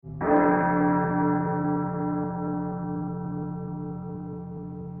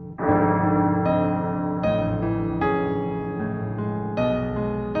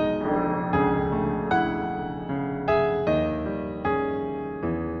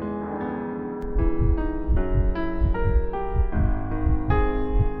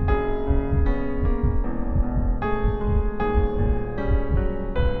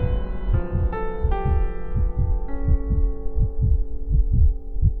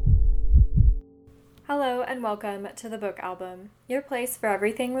Hello and welcome to the Book Album, your place for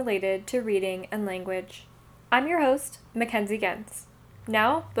everything related to reading and language. I'm your host, Mackenzie Gens.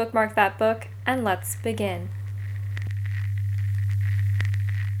 Now, bookmark that book and let's begin.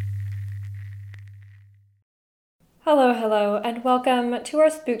 Hello, and welcome to our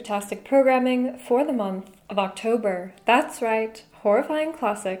spooktastic programming for the month of October. That's right, Horrifying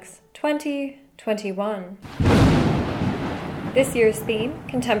Classics 2021. This year's theme,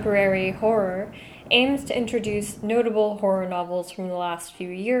 contemporary horror, aims to introduce notable horror novels from the last few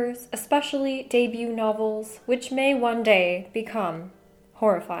years, especially debut novels, which may one day become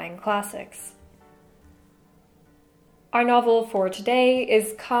horrifying classics. Our novel for today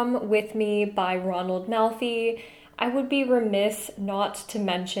is Come With Me by Ronald Malfi. I would be remiss not to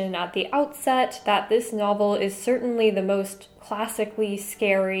mention at the outset that this novel is certainly the most classically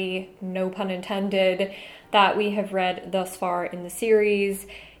scary, no pun intended, that we have read thus far in the series.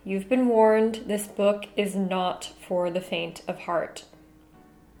 You've been warned, this book is not for the faint of heart.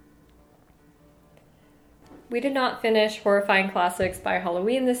 We did not finish Horrifying Classics by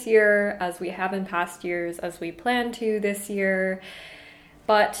Halloween this year, as we have in past years, as we plan to this year,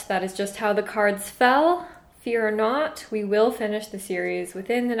 but that is just how the cards fell. Fear not, we will finish the series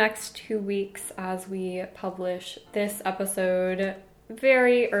within the next 2 weeks as we publish this episode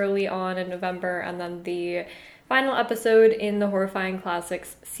very early on in November, and then the final episode in the Horrifying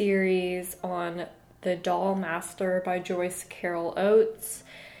Classics series on The Doll Master by Joyce Carol Oates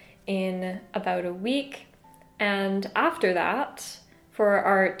in about a week. And after that, for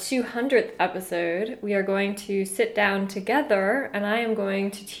our 200th episode, we are going to sit down together and I am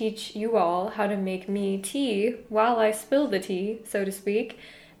going to teach you all how to make me tea while I spill the tea, so to speak,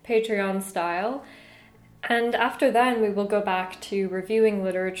 Patreon style. And after then, we will go back to reviewing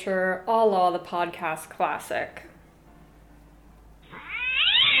literature a la the podcast classic.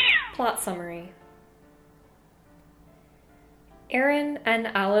 Plot summary. Erin and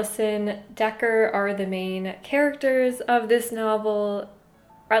Allison Decker are the main characters of this novel,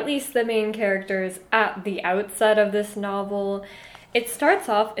 or at least the main characters at the outset of this novel. It starts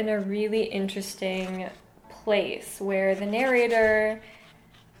off in a really interesting place where the narrator,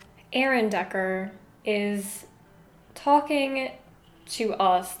 Erin Decker, is talking to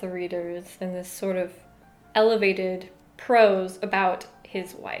us, the readers, in this sort of elevated prose about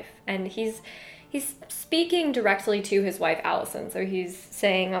his wife. And he's speaking directly to his wife, Allison. So he's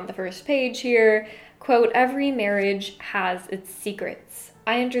saying on the first page here, quote, "Every marriage has its secrets.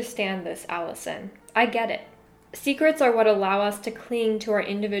 I understand this, Allison. I get it. Secrets are what allow us to cling to our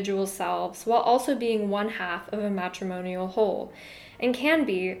individual selves while also being one half of a matrimonial whole, and can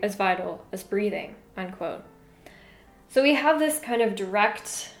be as vital as breathing," unquote. So we have this kind of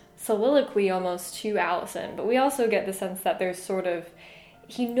direct soliloquy almost to Allison, but we also get the sense that there's sort of,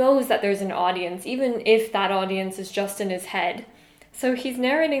 he knows that there's an audience, even if that audience is just in his head. So he's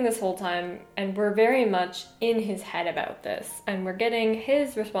narrating this whole time, and we're very much in his head about this, and we're getting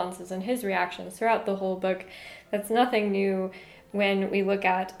his responses and his reactions throughout the whole book. That's nothing new when we look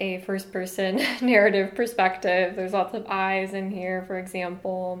at a first-person narrative perspective. There's lots of eyes in here, for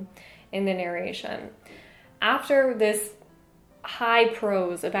example, in the narration. After this high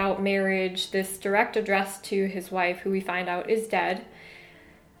prose about marriage, this direct address to his wife, who we find out is dead,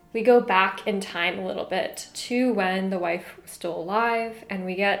 we go back in time a little bit to when the wife was still alive, and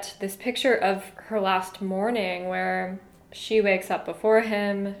we get this picture of her last morning where she wakes up before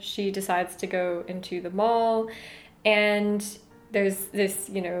him, she decides to go into the mall, and there's this,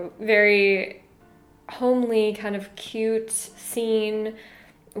 very homely, kind of cute scene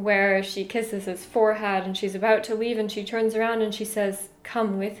where she kisses his forehead and she's about to leave and she turns around and she says,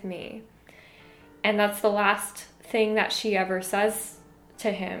 "Come with me." And that's the last thing that she ever says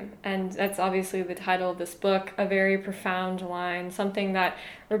to him. And that's obviously the title of this book, a very profound line, something that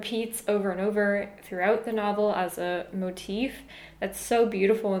repeats over and over throughout the novel as a motif that's so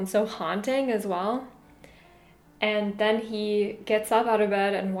beautiful and so haunting as well. And then he gets up out of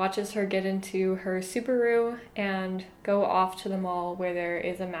bed and watches her get into her Subaru and go off to the mall where there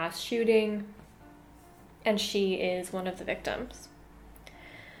is a mass shooting, and she is one of the victims.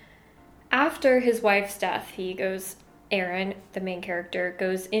 After his wife's death, Erin, the main character,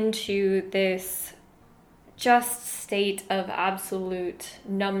 goes into this just state of absolute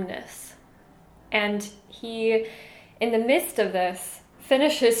numbness. And he, in the midst of this,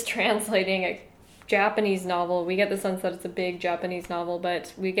 finishes translating a Japanese novel. We get the sense that it's a big Japanese novel,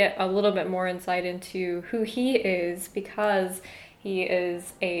 but we get a little bit more insight into who he is because he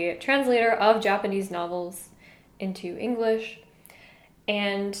is a translator of Japanese novels into English.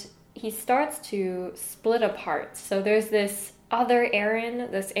 And he starts to split apart. So there's this other Aaron,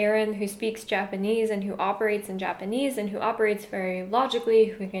 this Aaron who speaks Japanese and who operates in Japanese and who operates very logically,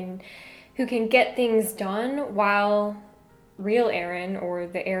 who can get things done, while real Aaron, or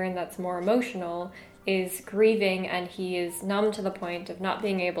the Aaron that's more emotional, is grieving and he is numb to the point of not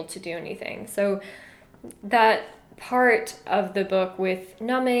being able to do anything. So that part of the book with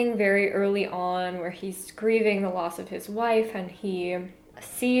numbing very early on, where he's grieving the loss of his wife and he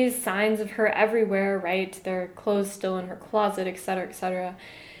sees signs of her everywhere, right? Their clothes still in her closet, etc., etc.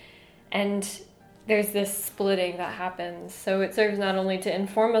 And there's this splitting that happens. So it serves not only to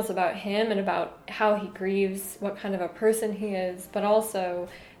inform us about him and about how he grieves, what kind of a person he is, but also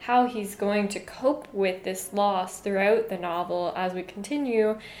how he's going to cope with this loss throughout the novel as we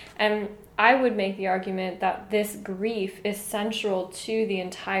continue. And I would make the argument that this grief is central to the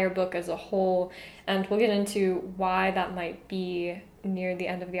entire book as a whole, and we'll get into why that might be near the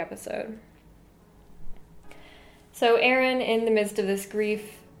end of the episode. So Aaron, in the midst of this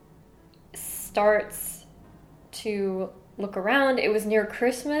grief, starts to look around. It was near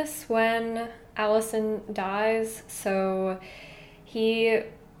Christmas when Allison dies, so he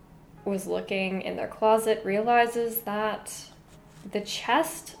was looking in their closet, realizes that the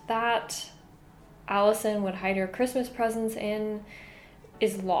chest that Allison would hide her Christmas presents in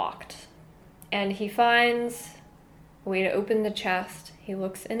is locked. And he finds a way to open the chest. He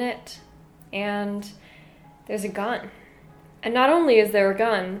looks in it, and there's a gun. And not only is there a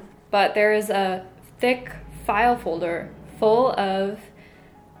gun, but there is a thick file folder full of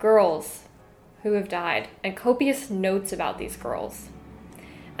girls who have died and copious notes about these girls.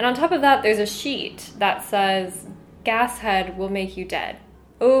 And on top of that, there's a sheet that says, "Gas head will make you dead,"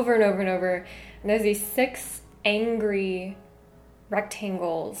 over and over and over. And there's these 6 angry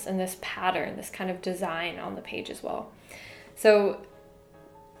rectangles in this pattern, this kind of design on the page as well. So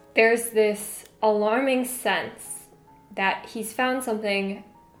there's this alarming sense that he's found something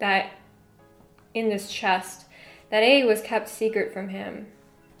that in this chest that A, was kept secret from him,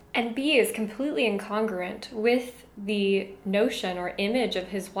 and B, is completely incongruent with the notion or image of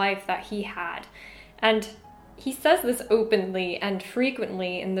his wife that he had. And he says this openly and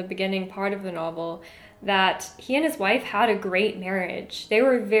frequently in the beginning part of the novel, that he and his wife had a great marriage. They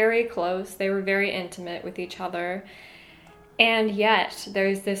were very close, they were very intimate with each other, and yet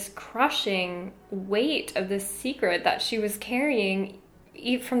there's this crushing weight of this secret that she was carrying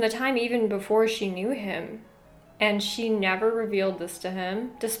from the time even before she knew him. And she never revealed this to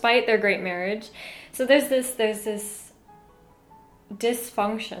him, despite their great marriage. So there's this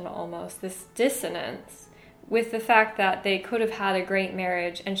dysfunction almost, this dissonance with the fact that they could have had a great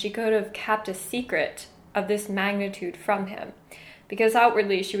marriage and she could have kept a secret of this magnitude from him. Because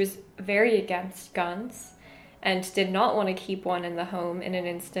outwardly she was very against guns and did not want to keep one in the home in an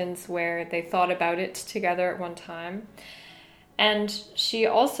instance where they thought about it together at one time. And she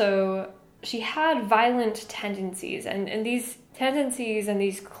had violent tendencies, and these tendencies and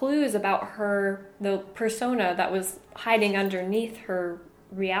these clues about her, the persona that was hiding underneath her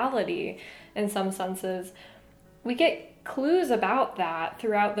reality in some senses, we get clues about that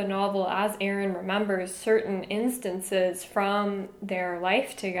throughout the novel as Aaron remembers certain instances from their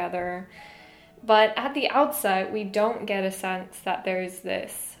life together. But at the outset, we don't get a sense that there's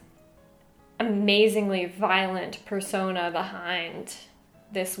this amazingly violent persona behind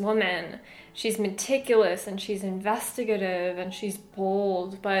this woman. She's meticulous and she's investigative and she's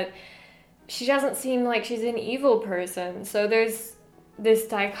bold, but she doesn't seem like she's an evil person. So there's this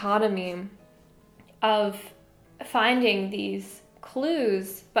dichotomy of finding these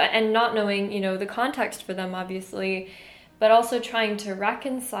clues and not knowing, the context for them, obviously, but also trying to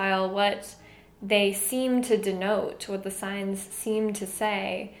reconcile what they seem to denote, what the signs seem to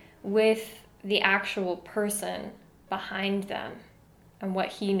say, with the actual person behind them and what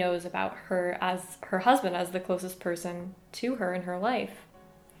he knows about her as her husband, as the closest person to her in her life.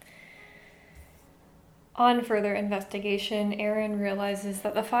 On further investigation, Aaron realizes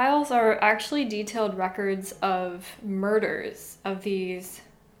that the files are actually detailed records of murders of these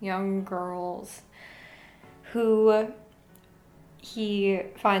young girls who he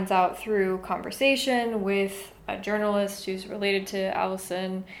finds out through conversation with a journalist who's related to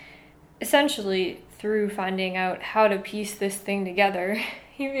Allison, essentially through finding out how to piece this thing together.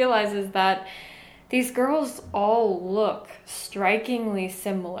 He realizes that these girls all look strikingly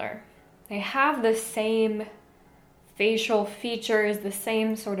similar. They have the same facial features, the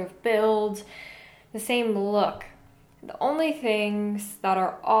same sort of build, the same look. The only things that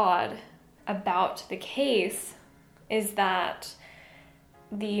are odd about the case is that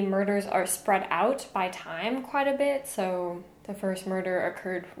the murders are spread out by time quite a bit. So the first murder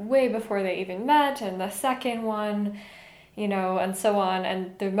occurred way before they even met, and the second one, and so on.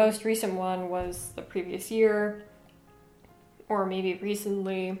 And the most recent one was the previous year, or maybe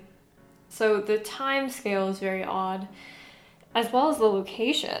recently. So the time scale is very odd, as well as the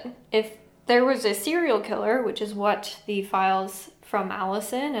location. If there was a serial killer, which is what the files from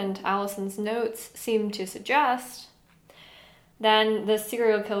Allison and Allison's notes seem to suggest, then the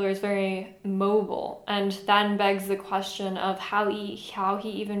serial killer is very mobile, and then begs the question of how he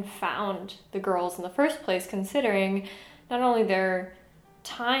even found the girls in the first place, considering not only their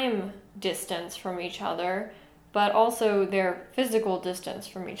time distance from each other, but also their physical distance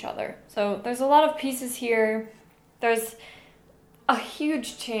from each other. So there's a lot of pieces here. There's a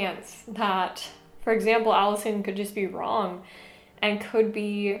huge chance that, for example, Allison could just be wrong and could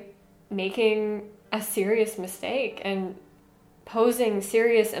be making a serious mistake and posing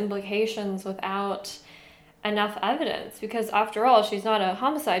serious implications without enough evidence, because after all, she's not a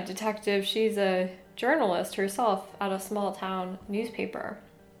homicide detective, she's a journalist herself at a small town newspaper.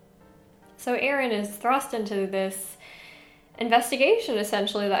 So Aaron is thrust into this investigation,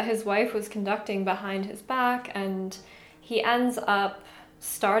 essentially, that his wife was conducting behind his back, and he ends up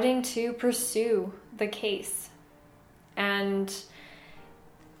starting to pursue the case. And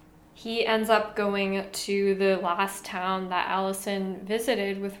he ends up going to the last town that Allison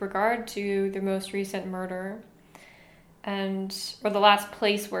visited with regard to the most recent murder, or the last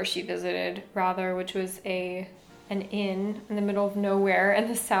place where she visited, rather, which was an inn in the middle of nowhere in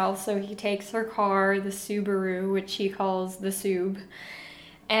the south. So he takes her car, the Subaru, which he calls the Sub,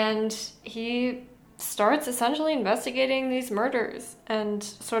 and he starts essentially investigating these murders and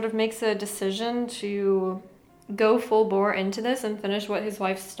sort of makes a decision to go full bore into this and finish what his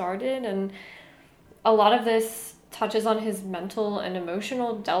wife started. And a lot of this touches on his mental and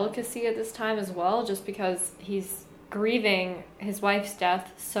emotional delicacy at this time as well, just because he's grieving his wife's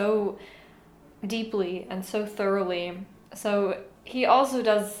death so deeply and so thoroughly. So he also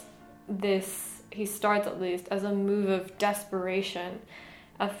does this, he starts at least, as a move of desperation,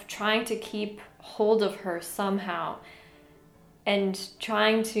 of trying to keep hold of her somehow and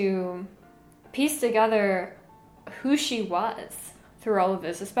trying to piece together who she was through all of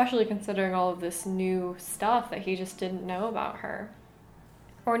this, especially considering all of this new stuff that he just didn't know about her,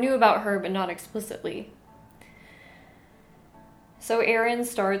 or knew about her but not explicitly. So Aaron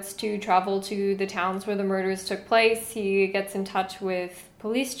starts to travel to the towns where the murders took place. He gets in touch with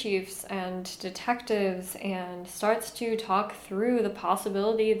police chiefs and detectives and starts to talk through the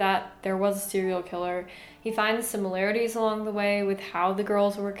possibility that there was a serial killer. He finds similarities along the way with how the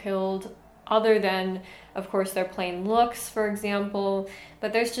girls were killed, other than, of course, their plain looks, for example,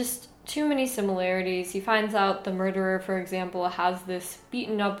 but there's just too many similarities. He finds out the murderer, for example, has this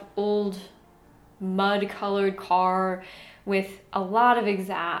beaten up old mud-colored car with a lot of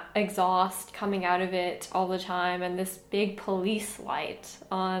exhaust coming out of it all the time, and this big police light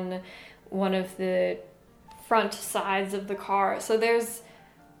on one of the front sides of the car. So there's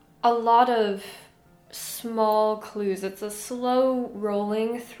a lot of small clues. It's a slow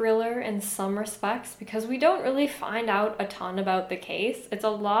rolling thriller in some respects, because we don't really find out a ton about the case. It's a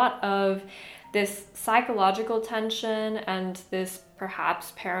lot of this psychological tension and this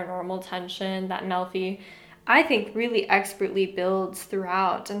perhaps paranormal tension that Malfi, I think, really expertly builds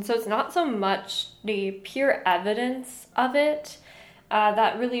throughout. And so it's not so much the pure evidence of it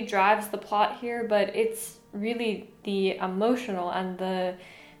that really drives the plot here, but it's really the emotional and the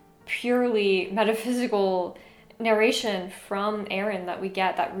purely metaphysical narration from Aaron that we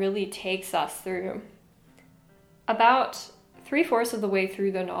get that really takes us through. About 3/4 of the way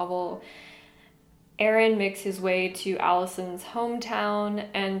through the novel, Aaron makes his way to Allison's hometown,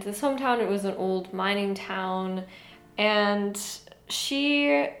 and this hometown, it was an old mining town, and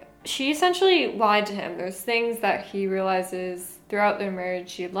she essentially lied to him. There's things that he realizes throughout their marriage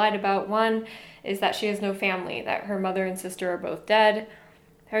she had lied about. One is that she has no family, that her mother and sister are both dead.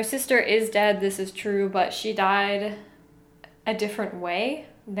 Her sister is dead, this is true, but she died a different way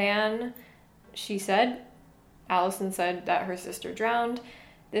than she said. Allison said that her sister drowned.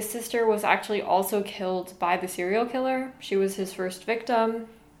 This sister was actually also killed by the serial killer. She was his first victim,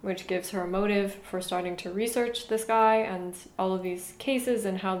 which gives her a motive for starting to research this guy and all of these cases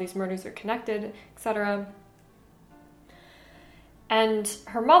and how these murders are connected, etc. And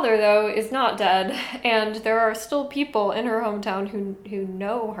her mother, though, is not dead, and there are still people in her hometown who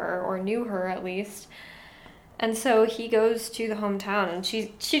know her, or knew her at least. And so he goes to the hometown, and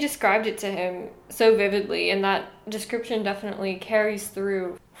she described it to him so vividly, and that description definitely carries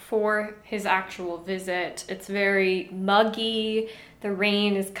through for his actual visit. It's very muggy, the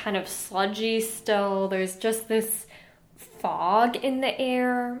rain is kind of sludgy still, there's just this fog in the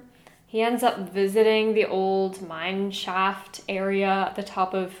air. he ends up visiting the old mine shaft area at the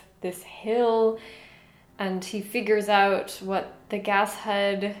top of this hill, and he figures out what the gas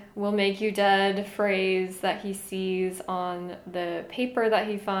head will make you dead phrase that he sees on the paper that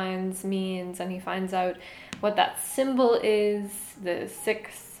he finds means, and he finds out what that symbol is, the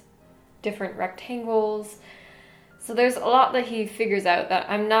 6 different rectangles. So there's a lot that he figures out that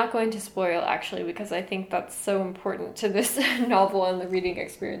I'm not going to spoil, actually, because I think that's so important to this novel and the reading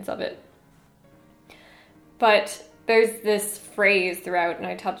experience of it. But there's this phrase throughout, and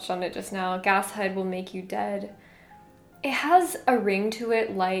I touched on it just now, gas head will make you dead. It has a ring to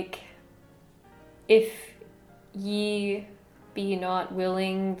it like, if ye be not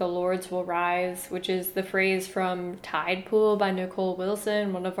willing, the lords will rise, which is the phrase from Tide Pool by Nicole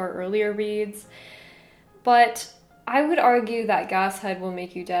Wilson, one of our earlier reads. But I would argue that gas head will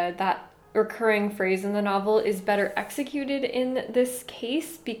make you dead, that recurring phrase in the novel, is better executed in this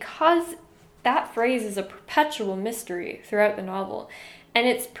case because that phrase is a perpetual mystery throughout the novel. And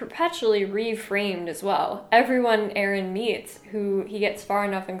it's perpetually reframed as well. Everyone Aaron meets, who he gets far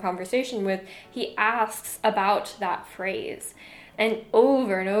enough in conversation with, he asks about that phrase. And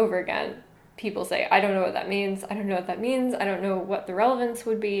over again, people say, I don't know what that means, I don't know what that means, I don't know what the relevance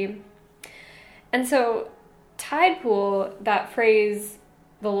would be. And so, Tide Pool, that phrase,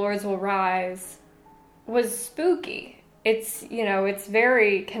 the lords will rise, was spooky. It's, it's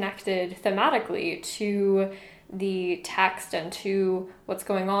very connected thematically to the text and to what's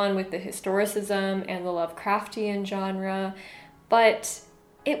going on with the historicism and the Lovecraftian genre, but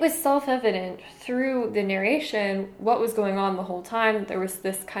it was self-evident through the narration what was going on the whole time. There was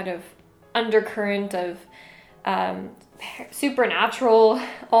this kind of undercurrent of supernatural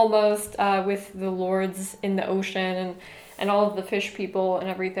almost with the lords in the ocean and all of the fish people and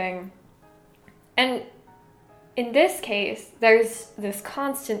everything. And in this case, there's this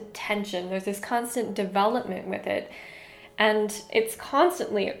constant tension, there's this constant development with it, and it's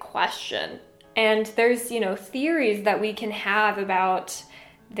constantly a question. And there's, theories that we can have about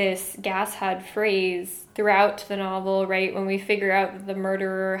this gas head phrase throughout the novel, right? When we figure out that the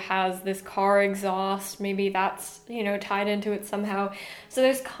murderer has this car exhaust, maybe that's, tied into it somehow. So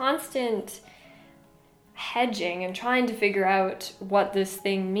there's constant hedging and trying to figure out what this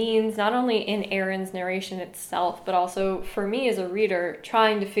thing means, not only in Aaron's narration itself, but also for me as a reader,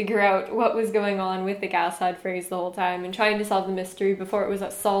 trying to figure out what was going on with the gas head phrase the whole time and trying to solve the mystery before it was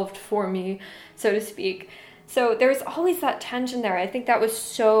solved for me, so to speak. So there's always that tension there. I think that was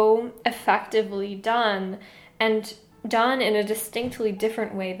so effectively done, and done in a distinctly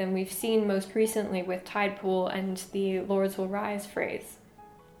different way than we've seen most recently with Tide Pool and the Lords Will Rise phrase.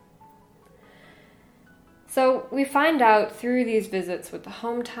 So we find out through these visits with the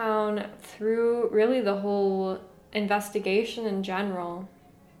hometown, through really the whole investigation in general,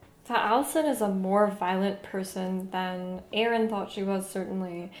 that Allison is a more violent person than Aaron thought she was,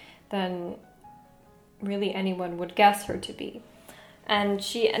 certainly, than really anyone would guess her to be. And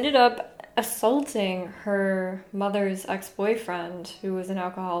she ended up assaulting her mother's ex-boyfriend, who was an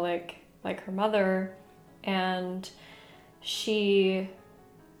alcoholic like her mother, and she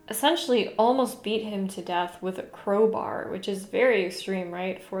essentially almost beat him to death with a crowbar, which is very extreme,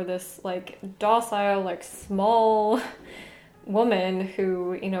 right? For this, docile, small woman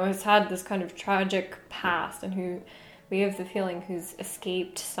who, has had this kind of tragic past and who we have the feeling who's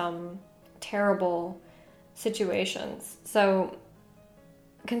escaped some terrible situations. So,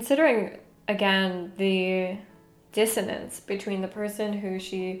 considering, again, the dissonance between the person who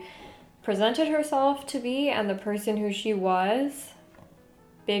she presented herself to be and the person who she was,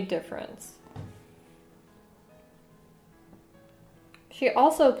 big difference. She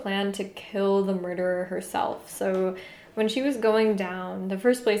also planned to kill the murderer herself. So when she was going down, the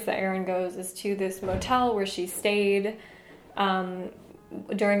first place that Aaron goes is to this motel where she stayed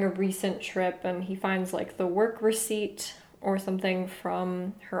during a recent trip, and he finds the work receipt or something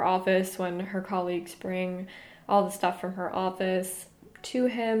from her office when her colleagues bring all the stuff from her office to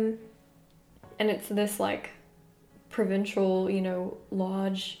him. And it's this provincial,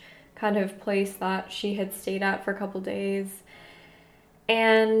 lodge kind of place that she had stayed at for a couple days.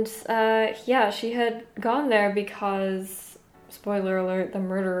 And she had gone there because, spoiler alert, the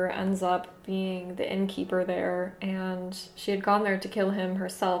murderer ends up being the innkeeper there, and she had gone there to kill him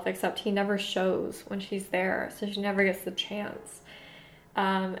herself, except he never shows when she's there, so she never gets the chance.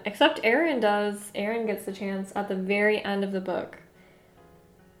 Except Aaron does. Aaron gets the chance at the very end of the book.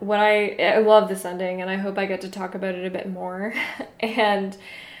 I love this ending, and I hope I get to talk about it a bit more. And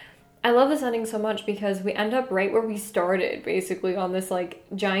I love this ending so much because we end up right where we started, basically, on this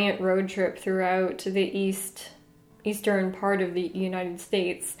giant road trip throughout the eastern part of the United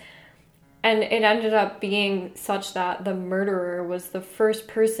States. And it ended up being such that the murderer was the first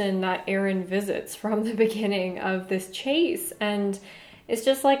person that Aaron visits from the beginning of this chase. And it's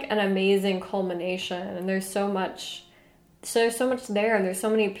just like an amazing culmination. And there's so much there. And there's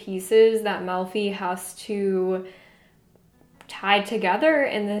so many pieces that Malfi has to tie together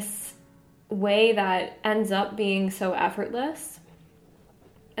in this way that ends up being so effortless.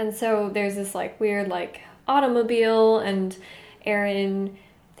 And so there's this like weird like automobile, and Aaron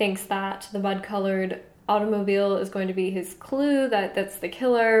thinks that the mud-colored automobile is going to be his clue that's the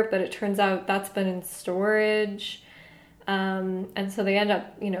killer, but it turns out that's been in storage. And so they end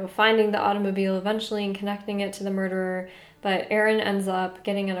up, finding the automobile eventually and connecting it to the murderer. But Aaron ends up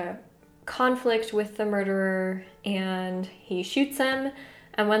getting in a conflict with the murderer, and he shoots him.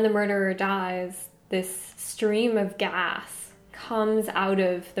 And when the murderer dies, this stream of gas comes out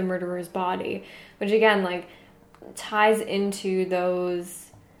of the murderer's body, which again, like, ties into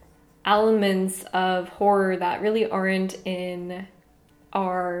those elements of horror that really aren't in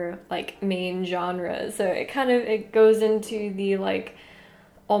our like main genres. So it goes into the like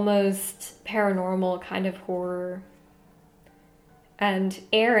almost paranormal kind of horror. And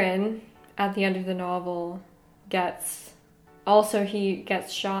Aaron at the end of the novel gets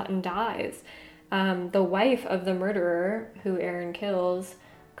shot and dies. The wife of the murderer who Aaron kills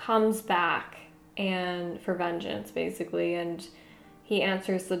comes back and for vengeance basically, and he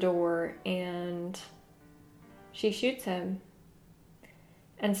answers the door and she shoots him.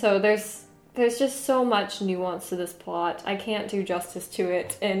 And so there's just so much nuance to this plot. I can't do justice to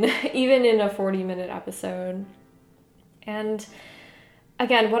it even in a 40-minute episode. And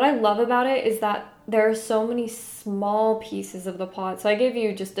again, what I love about it is that there are so many small pieces of the plot. So I gave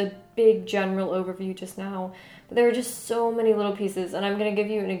you just a big general overview just now, but there are just so many little pieces, and I'm going to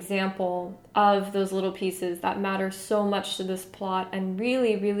give you an example of those little pieces that matter so much to this plot and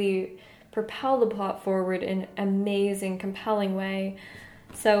really, really propel the plot forward in an amazing, compelling way.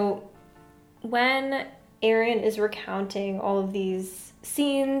 So when Aaron is recounting all of these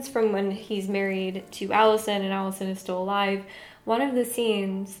scenes from when he's married to Allison and Allison is still alive, one of the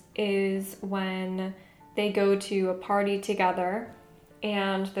scenes is when they go to a party together,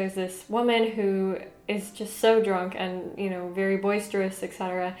 and there's this woman who is just so drunk and, very boisterous,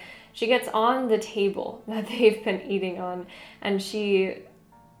 etc. She gets on the table that they've been eating on, and she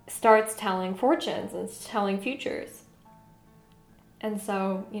starts telling fortunes and telling futures. And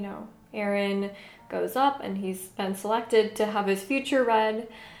so, Aaron goes up and he's been selected to have his future read.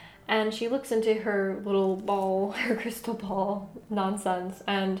 And she looks into her little ball, her crystal ball nonsense,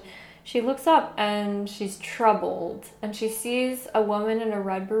 and she looks up and she's troubled. And she sees a woman in a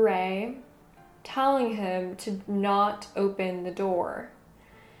red beret telling him to not open the door.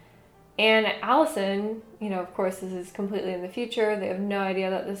 And Allison, of course, this is completely in the future. They have no idea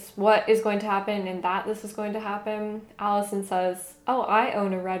that what is going to happen and that this is going to happen. Allison says, "Oh, I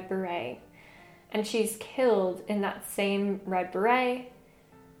own a red beret." And she's killed in that same red beret.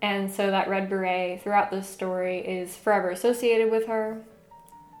 And so that red beret throughout the story is forever associated with her.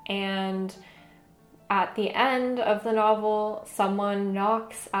 And at the end of the novel, someone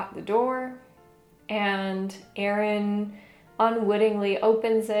knocks at the door, and Aaron unwittingly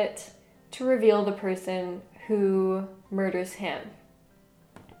opens it to reveal the person who murders him.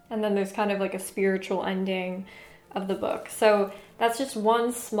 And then there's kind of like a spiritual ending of the book. So that's just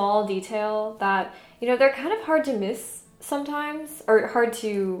one small detail that, they're kind of hard to miss sometimes, or hard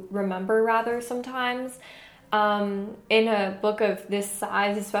to remember rather sometimes, in a book of this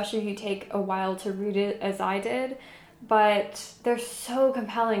size, especially if you take a while to read it as I did. But they're so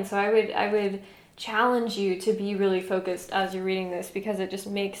compelling, so I would challenge you to be really focused as you're reading this, because it just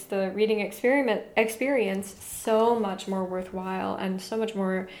makes the reading experience so much more worthwhile and so much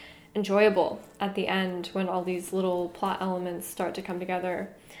more enjoyable at the end when all these little plot elements start to come together.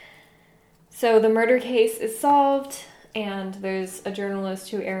 So the murder case is solved, and there's a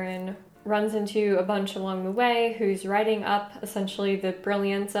journalist who Aaron runs into a bunch along the way who's writing up essentially the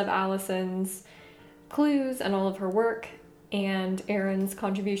brilliance of Allison's clues and all of her work, and Aaron's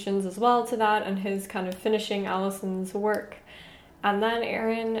contributions as well to that, and his kind of finishing Allison's work. And then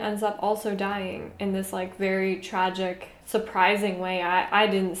Aaron ends up also dying in this like very tragic, surprising way. I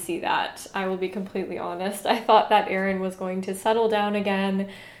didn't see that. I will be completely honest. I thought that Aaron was going to settle down again,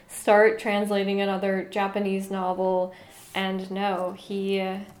 start translating another Japanese novel, and no, he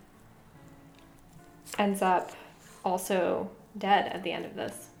ends up also dead at the end of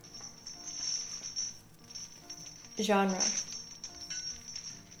this. Genre.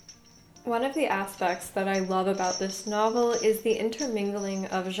 One of the aspects that I love about this novel is the intermingling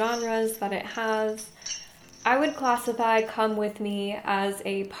of genres that it has. I would classify Come With Me as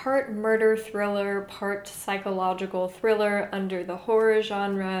a part murder thriller, part psychological thriller under the horror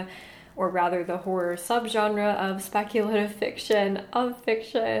genre, or rather the horror subgenre of speculative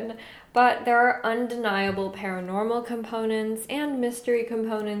fiction, but there are undeniable paranormal components and mystery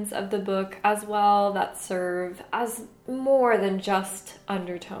components of the book as well that serve as more than just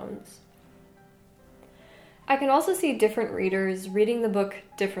undertones. I can also see different readers reading the book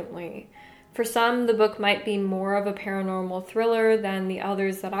differently. For some, the book might be more of a paranormal thriller than the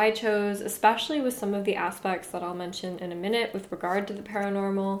others that I chose, especially with some of the aspects that I'll mention in a minute with regard to the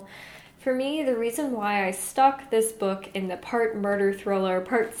paranormal. For me, the reason why I stuck this book in the part murder thriller,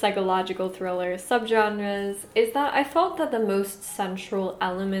 part psychological thriller subgenres is that I felt that the most central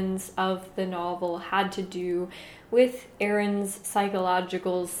elements of the novel had to do with Erin's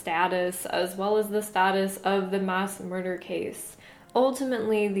psychological status as well as the status of the mass murder case.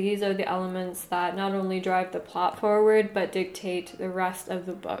 Ultimately, these are the elements that not only drive the plot forward, but dictate the rest of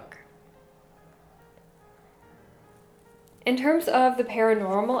the book. In terms of the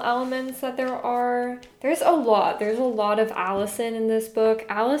paranormal elements that there's a lot. There's a lot of Allison in this book.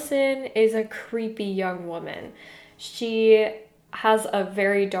 Allison is a creepy young woman. She has a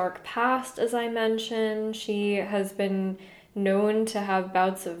very dark past, as I mentioned. She has been known to have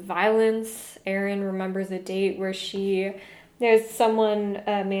bouts of violence. Erin remembers a date where there's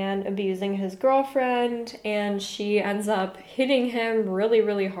a man abusing his girlfriend, and she ends up hitting him really,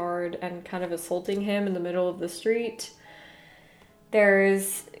 really hard and kind of assaulting him in the middle of the street.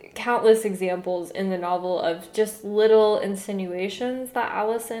 There's countless examples in the novel of just little insinuations that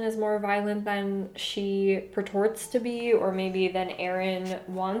Allison is more violent than she purports to be, or maybe than Erin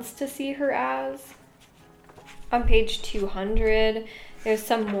wants to see her as. On page 200, there's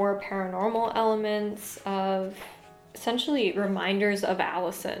some more paranormal elements of essentially reminders of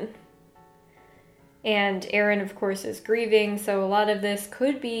Allison. And Erin, of course, is grieving, so a lot of this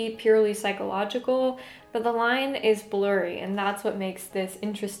could be purely psychological, but the line is blurry, and that's what makes this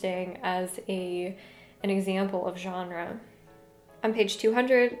interesting as an example of genre. On page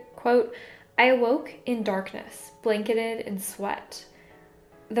 200, quote, I awoke in darkness, blanketed in sweat,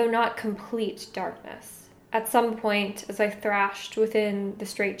 though not complete darkness. At some point, as I thrashed within the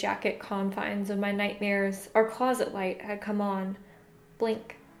straitjacket confines of my nightmares, our closet light had come on,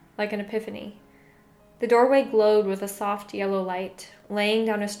 blink, like an epiphany. The doorway glowed with a soft yellow light, laying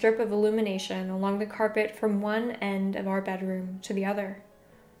down a strip of illumination along the carpet from one end of our bedroom to the other.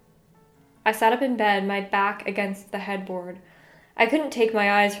 I sat up in bed, my back against the headboard. I couldn't take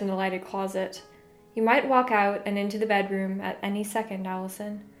my eyes from the lighted closet. You might walk out and into the bedroom at any second,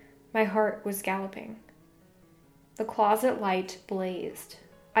 Allison. My heart was galloping. The closet light blazed.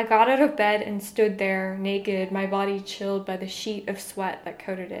 I got out of bed and stood there, naked, my body chilled by the sheet of sweat that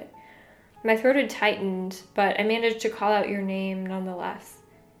coated it. My throat had tightened, but I managed to call out your name nonetheless.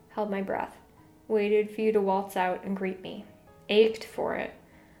 Held my breath. Waited for you to waltz out and greet me. Ached for it.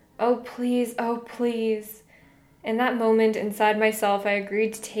 Oh, please, oh, please. In that moment, inside myself, I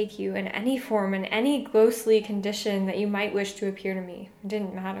agreed to take you in any form, in any ghostly condition that you might wish to appear to me. It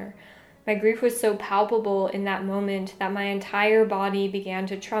didn't matter. My grief was so palpable in that moment that my entire body began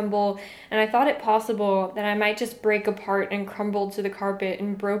to tremble, and I thought it possible that I might just break apart and crumble to the carpet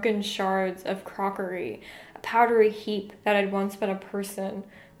in broken shards of crockery, a powdery heap that had once been a person,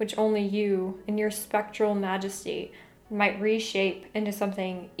 which only you, in your spectral majesty, might reshape into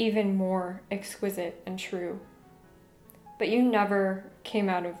something even more exquisite and true. But you never came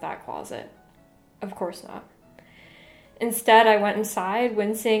out of that closet. Of course not. Instead, I went inside,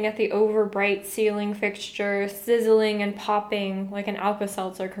 wincing at the overbright ceiling fixture, sizzling and popping like an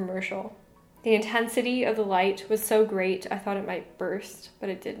Alka-Seltzer commercial. The intensity of the light was so great I thought it might burst, but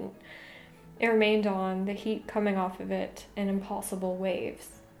it didn't. It remained on, the heat coming off of it in impossible waves."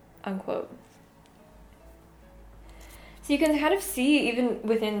 Unquote. So you can kind of see, even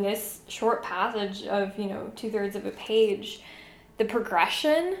within this short passage of, 2/3 of a page, the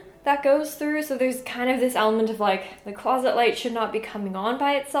progression that goes through. So there's kind of this element of the closet light should not be coming on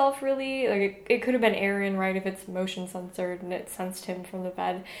by itself, really. It could have been Erin, right, if it's motion censored and it sensed him from the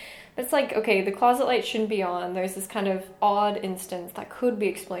bed. But it's okay, the closet light shouldn't be on. There's this kind of odd instance that could be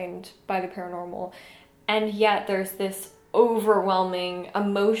explained by the paranormal. And yet there's this overwhelming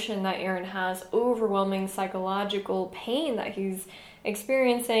emotion that Erin has, overwhelming psychological pain that he's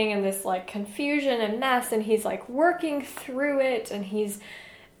experiencing, and this confusion and mess, and he's working through it, and he's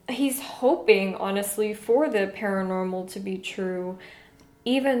hoping, honestly, for the paranormal to be true,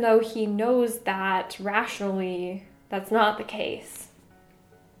 even though he knows that rationally that's not the case.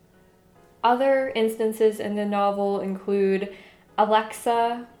 Other instances in the novel include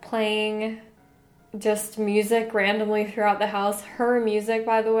Alexa playing just music randomly throughout the house. Her music,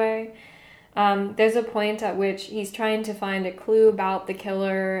 by the way. There's a point at which he's trying to find a clue about the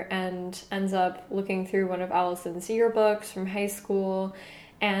killer and ends up looking through one of Allison's yearbooks from high school.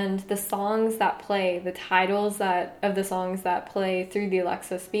 And the songs that play, the titles of the songs that play through the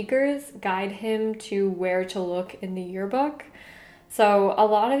Alexa speakers guide him to where to look in the yearbook. So a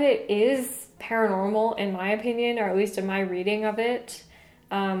lot of it is paranormal, in my opinion, or at least in my reading of it.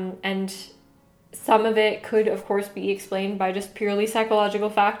 And some of it could, of course, be explained by just purely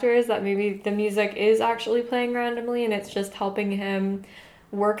psychological factors, that maybe the music is actually playing randomly and it's just helping him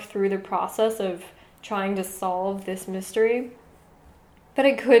work through the process of trying to solve this mystery. But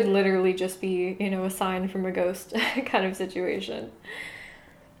it could literally just be, a sign from a ghost kind of situation.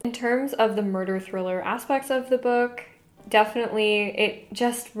 In terms of the murder thriller aspects of the book, definitely it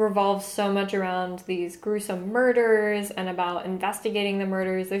just revolves so much around these gruesome murders and about investigating the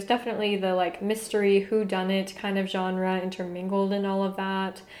murders. There's definitely the mystery whodunit kind of genre intermingled in all of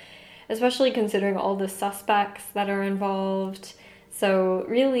that, especially considering all the suspects that are involved. So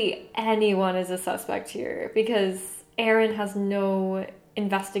really anyone is a suspect here because Aaron has no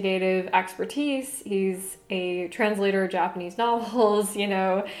investigative expertise. He's a translator of Japanese novels,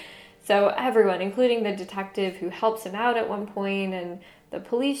 So everyone, including the detective who helps him out at one point, and the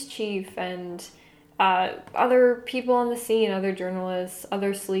police chief, and other people on the scene, other journalists,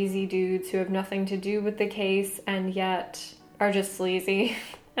 other sleazy dudes who have nothing to do with the case and yet are just sleazy.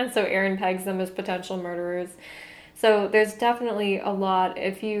 And so Aaron pegs them as potential murderers. So there's definitely a lot.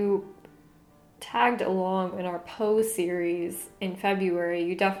 If you tagged along in our Poe series in February,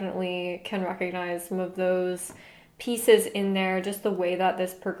 you definitely can recognize some of those pieces in there. Just the way that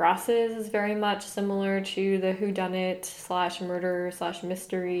this progresses is very much similar to the whodunit / murder /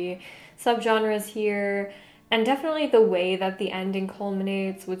 mystery subgenres here, and definitely the way that the ending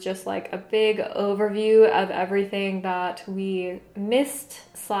culminates with just a big overview of everything that we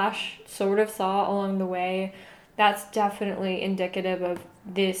missed / sort of saw along the way. That's definitely indicative of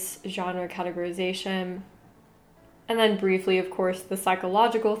this genre categorization. And then briefly, of course, the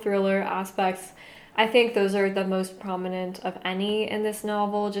psychological thriller aspects. I think those are the most prominent of any in this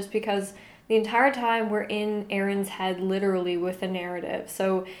novel, just because the entire time we're in Aaron's head literally with the narrative.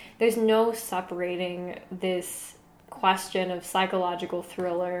 So there's no separating this question of psychological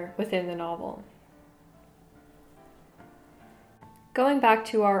thriller within the novel. Going back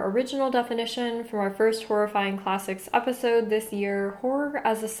to our original definition from our first Horrifying Classics episode this year, horror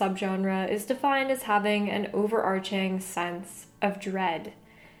as a subgenre is defined as having an overarching sense of dread.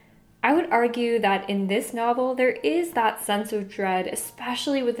 I would argue that in this novel, there is that sense of dread,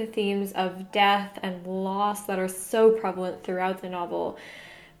 especially with the themes of death and loss that are so prevalent throughout the novel.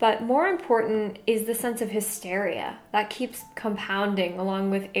 But more important is the sense of hysteria that keeps compounding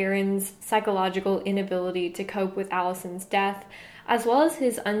along with Aaron's psychological inability to cope with Allison's death, as well as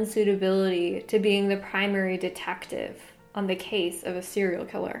his unsuitability to being the primary detective on the case of a serial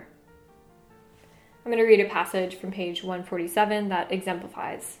killer. I'm going to read a passage from page 147 that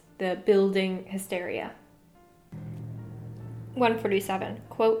exemplifies the building hysteria. 147,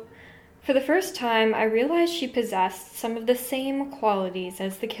 quote, "For the first time, I realized she possessed some of the same qualities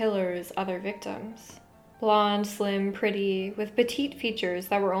as the killer's other victims. Blonde, slim, pretty, with petite features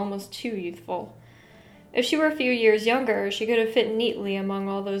that were almost too youthful. If she were a few years younger, she could have fit neatly among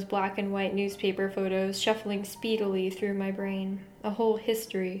all those black and white newspaper photos shuffling speedily through my brain, a whole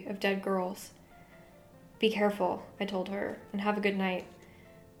history of dead girls. Be careful, I told her, and have a good night.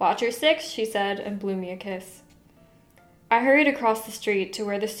 Watch your six, she said, and blew me a kiss. I hurried across the street to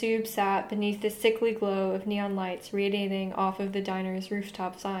where the Sube sat beneath the sickly glow of neon lights radiating off of the diner's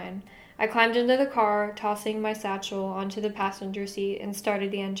rooftop sign. I climbed into the car, tossing my satchel onto the passenger seat, and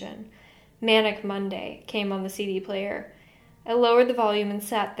started the engine. Manic Monday came on the CD player. I lowered the volume and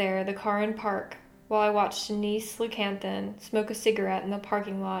sat there, the car in park, while I watched Denise Lucanthan smoke a cigarette in the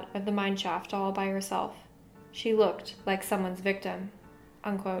parking lot of the mine shaft all by herself. She looked like someone's victim."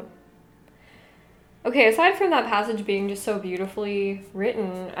 Unquote. Okay, aside from that passage being just so beautifully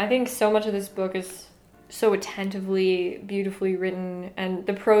written, I think so much of this book is so attentively, beautifully written, and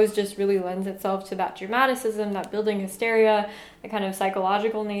the prose just really lends itself to that dramaticism, that building hysteria, the kind of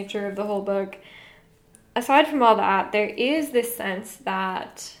psychological nature of the whole book. Aside from all that, there is this sense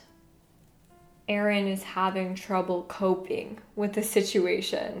that Aaron is having trouble coping with the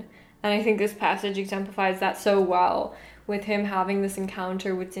situation. And I think this passage exemplifies that so well, with him having this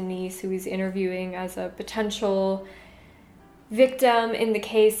encounter with Denise, who he's interviewing as a potential victim in the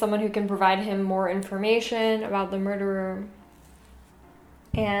case, someone who can provide him more information about the murderer.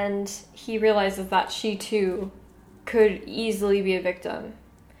 And he realizes that she too could easily be a victim.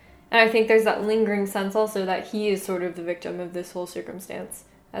 And I think there's that lingering sense also that he is sort of the victim of this whole circumstance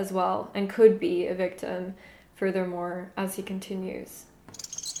as well, and could be a victim furthermore as he continues.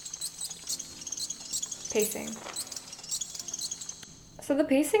 Pacing. So the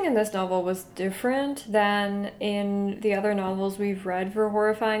pacing in this novel was different than in the other novels we've read for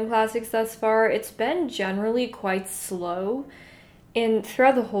Horrifying Classics thus far. It's been generally quite slow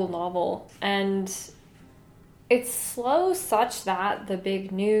throughout the whole novel, and it's slow such that the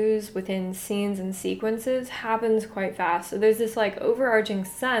big news within scenes and sequences happens quite fast. So there's this like overarching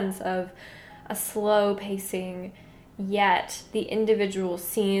sense of a slow pacing, yet the individual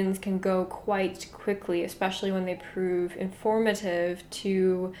scenes can go quite quickly, especially when they prove informative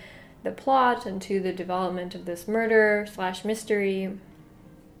to the plot and to the development of this murder/mystery.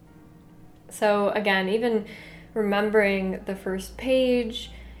 So again, even remembering the first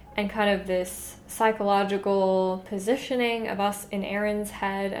page and kind of this psychological positioning of us in Erin's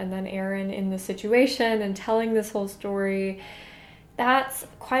head and then Erin in the situation and telling this whole story, that's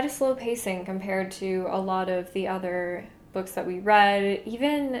quite a slow pacing compared to a lot of the other books that we read.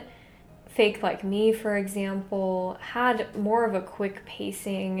 Even Fake Like Me, for example, had more of a quick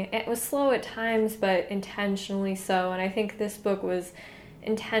pacing. It was slow at times, but intentionally so, and I think this book was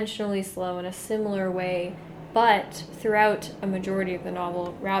intentionally slow in a similar way, but throughout a majority of the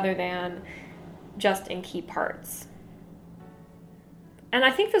novel rather than just in key parts. And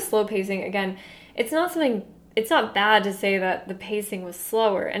I think the slow pacing, again, it's not bad to say that the pacing was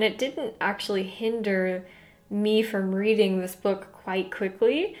slower, and it didn't actually hinder me from reading this book quite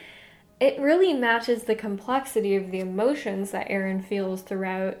quickly. It really matches the complexity of the emotions that Erin feels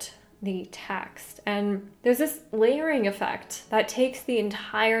throughout the text. And there's this layering effect that takes the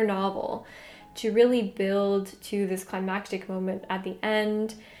entire novel to really build to this climactic moment at the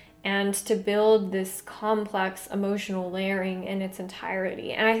end, and to build this complex emotional layering in its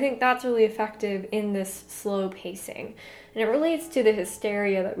entirety. And I think that's really effective in this slow pacing. And it relates to the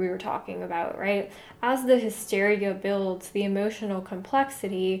hysteria that we were talking about, right? As the hysteria builds, the emotional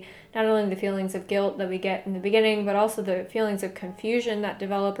complexity, not only the feelings of guilt that we get in the beginning, but also the feelings of confusion that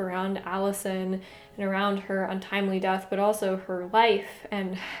develop around Allison and around her untimely death, but also her life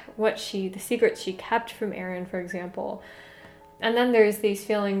and the secrets she kept from Erin, for example. And then there's these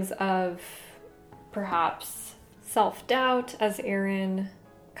feelings of perhaps self-doubt as Erin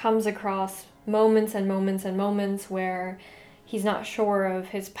comes across moments and moments and moments where he's not sure of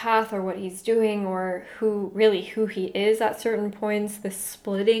his path or what he's doing or who he is at certain points. The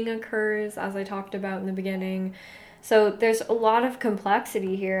splitting occurs, as I talked about in the beginning. So there's a lot of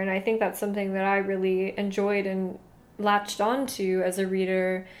complexity here, and I think that's something that I really enjoyed and latched onto as a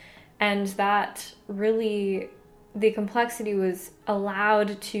reader, and that really the complexity was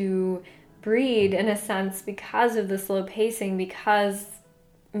allowed to breed in a sense because of the slow pacing, because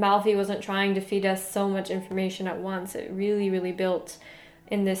Malfi wasn't trying to feed us so much information at once. It really, really built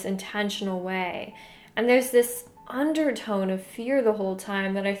in this intentional way. And there's this undertone of fear the whole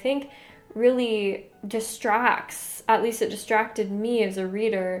time that I think really distracts, at least it distracted me as a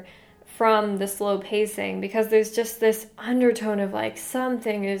reader from the slow pacing, because there's just this undertone of like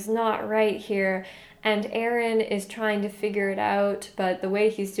something is not right here. And Erin is trying to figure it out, but the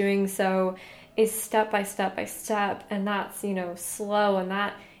way he's doing so is step by step by step, and that's, slow, and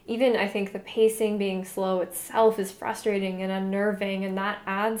that even I think the pacing being slow itself is frustrating and unnerving, and that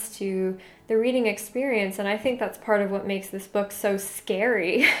adds to the reading experience, and I think that's part of what makes this book so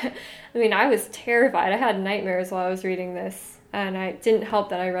scary. I mean, I was terrified. I had nightmares while I was reading this, and it didn't help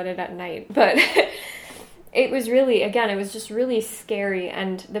that I read it at night, but it was really, again, it was just really scary,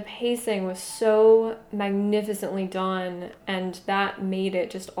 and the pacing was so magnificently done, and that made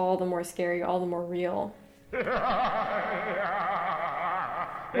it just all the more scary, all the more real.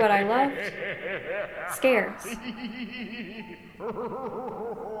 What I loved? Scares.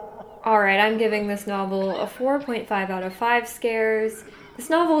 Alright, I'm giving this novel a 4.5 out of 5 scares. This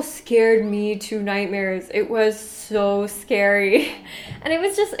novel scared me to nightmares. It was so scary. And it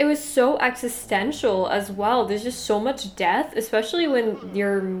was so existential as well. There's just so much death, especially when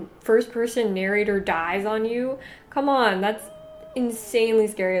your first person narrator dies on you. Come on, that's insanely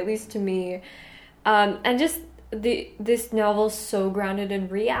scary, at least to me. And just this novel's so grounded in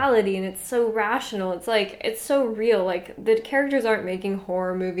reality, and it's so rational. It's so real. Like, the characters aren't making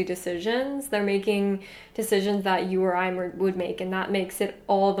horror movie decisions. They're making decisions that you or I would make, and that makes it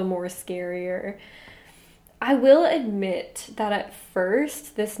all the more scarier. I will admit that at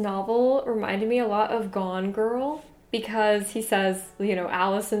first, this novel reminded me a lot of Gone Girl, because he says,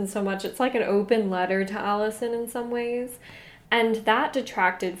 Allison so much. It's like an open letter to Allison in some ways. And that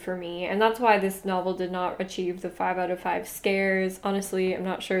detracted for me, and that's why this novel did not achieve the 5 out of 5 scares. Honestly, I'm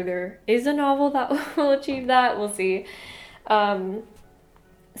not sure there is a novel that will achieve that. We'll see.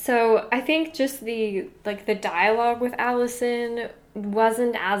 So I think just the dialogue with Allison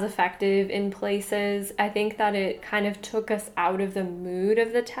wasn't as effective in places. I think that it kind of took us out of the mood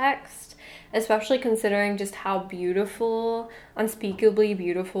of the text, especially considering just how beautiful, unspeakably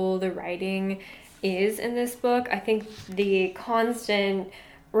beautiful the writing is in this book. I think the constant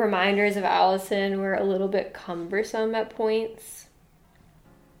reminders of Allison were a little bit cumbersome at points.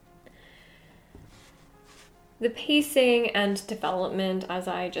 The pacing and development, as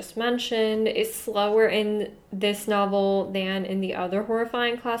I just mentioned, is slower in this novel than in the other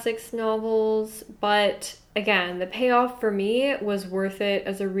Horrifying Classics novels, but again, the payoff for me was worth it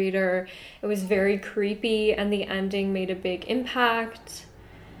as a reader. It was very creepy, and the ending made a big impact.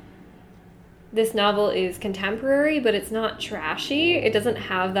 This novel is contemporary, but it's not trashy. It doesn't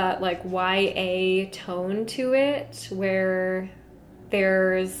have that YA tone to it, where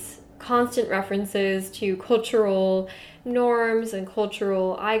there's constant references to cultural norms and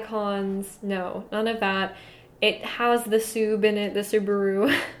cultural icons. No, none of that. It has the Sub in it, the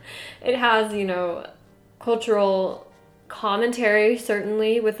Subaru. It has, cultural commentary,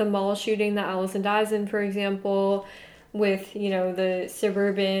 certainly, with the mall shooting that Allison dies in, for example, with, the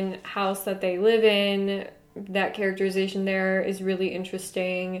suburban house that they live in. That characterization there is really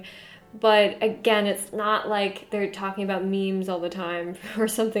interesting. But again, it's not like they're talking about memes all the time or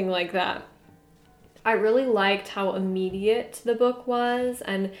something like that. I really liked how immediate the book was,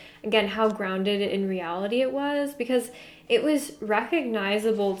 and again, how grounded in reality it was, because it was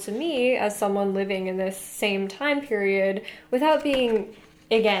recognizable to me as someone living in this same time period without being,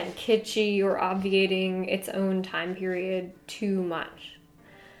 again, kitschy or obviating its own time period too much.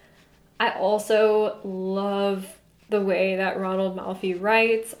 I also love the way that Ronald Malfi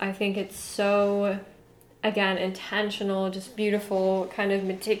writes. I think it's so, again, intentional, just beautiful, kind of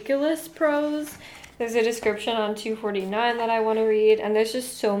meticulous prose. There's a description on 249 that I want to read, and there's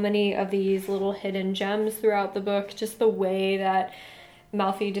just so many of these little hidden gems throughout the book. Just the way that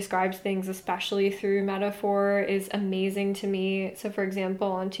Malfi describes things, especially through metaphor, is amazing to me. So, for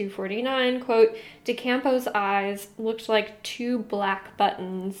example, on 249, quote, "DeCampo's eyes looked like 2 black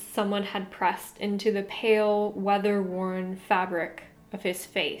buttons someone had pressed into the pale, weather-worn fabric of his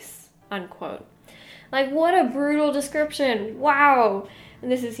face," unquote. What a brutal description. Wow.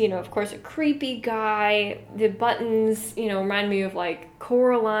 And this is, of course, a creepy guy. The buttons, remind me of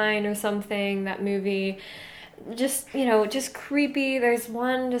Coraline or something, that movie. Just creepy. There's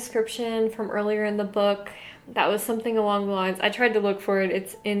one description from earlier in the book that was something along the lines, I tried to look for it,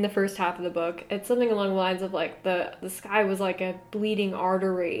 it's in the first half of the book. It's something along the lines of the sky was like a bleeding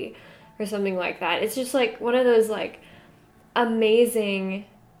artery or something like that. It's just one of those amazing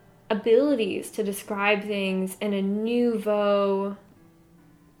abilities to describe things in a nouveau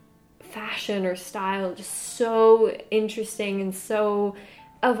fashion or style, just so interesting and so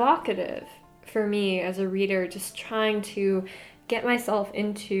evocative for me as a reader, just trying to get myself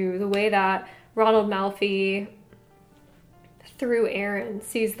into the way that Ronald Malfi, through Aaron,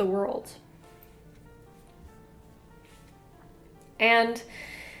 sees the world. And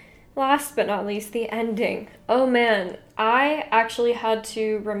last but not least, the ending. Oh man, I actually had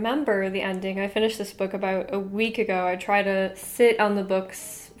to remember the ending. I finished this book about a week ago. I try to sit on the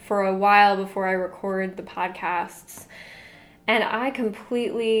books for a while before I record the podcasts. And I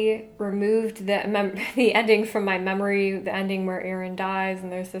completely removed the ending from my memory, the ending where Aaron dies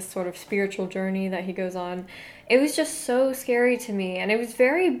and there's this sort of spiritual journey that he goes on. It was just so scary to me. And it was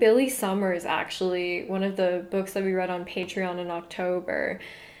very Billy Summers, actually, one of the books that we read on Patreon in October,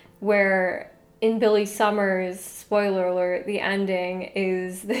 where in Billy Summers, spoiler alert, the ending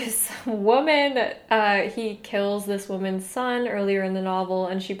is this woman, he kills this woman's son earlier in the novel,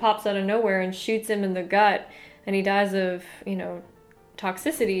 and she pops out of nowhere and shoots him in the gut. And he dies of,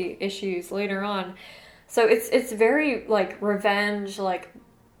 toxicity issues later on. So it's very, revenge,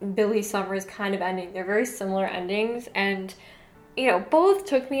 Billy Summers kind of ending. They're very similar endings. And, both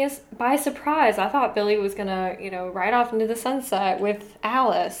took me by surprise. I thought Billy was gonna, ride off into the sunset with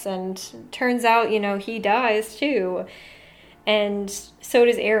Alice. And turns out, he dies too. And so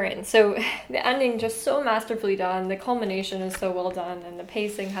does Aaron. So the ending just so masterfully done. The culmination is so well done, and the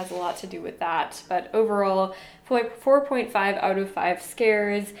pacing has a lot to do with that. But overall, 4.5 out of 5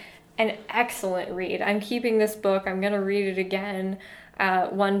 scares. An excellent read. I'm keeping this book. I'm going to read it again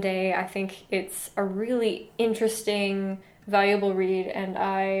one day. I think it's a really interesting, valuable read, and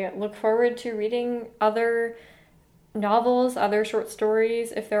I look forward to reading other novels, other short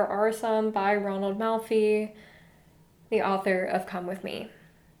stories, if there are some, by Ronald Malfi. the author of Come With Me.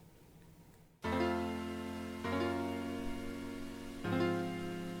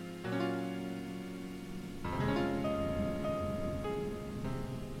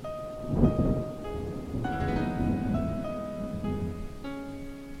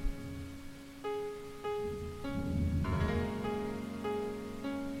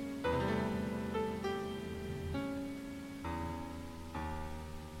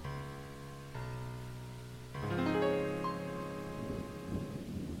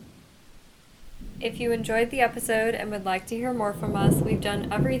 If you enjoyed the episode and would like to hear more from us, we've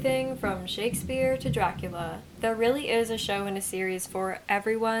done everything from Shakespeare to Dracula. There really is a show and a series for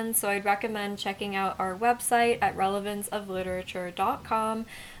everyone, so I'd recommend checking out our website at relevanceofliterature.com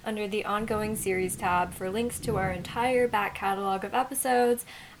under the Ongoing Series tab for links to our entire back catalog of episodes,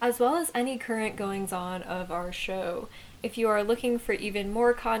 as well as any current goings-on of our show. If you are looking for even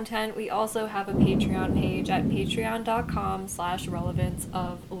more content, we also have a Patreon page at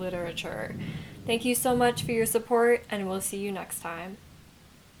patreon.com/relevanceofliterature. Thank you so much for your support, and we'll see you next time.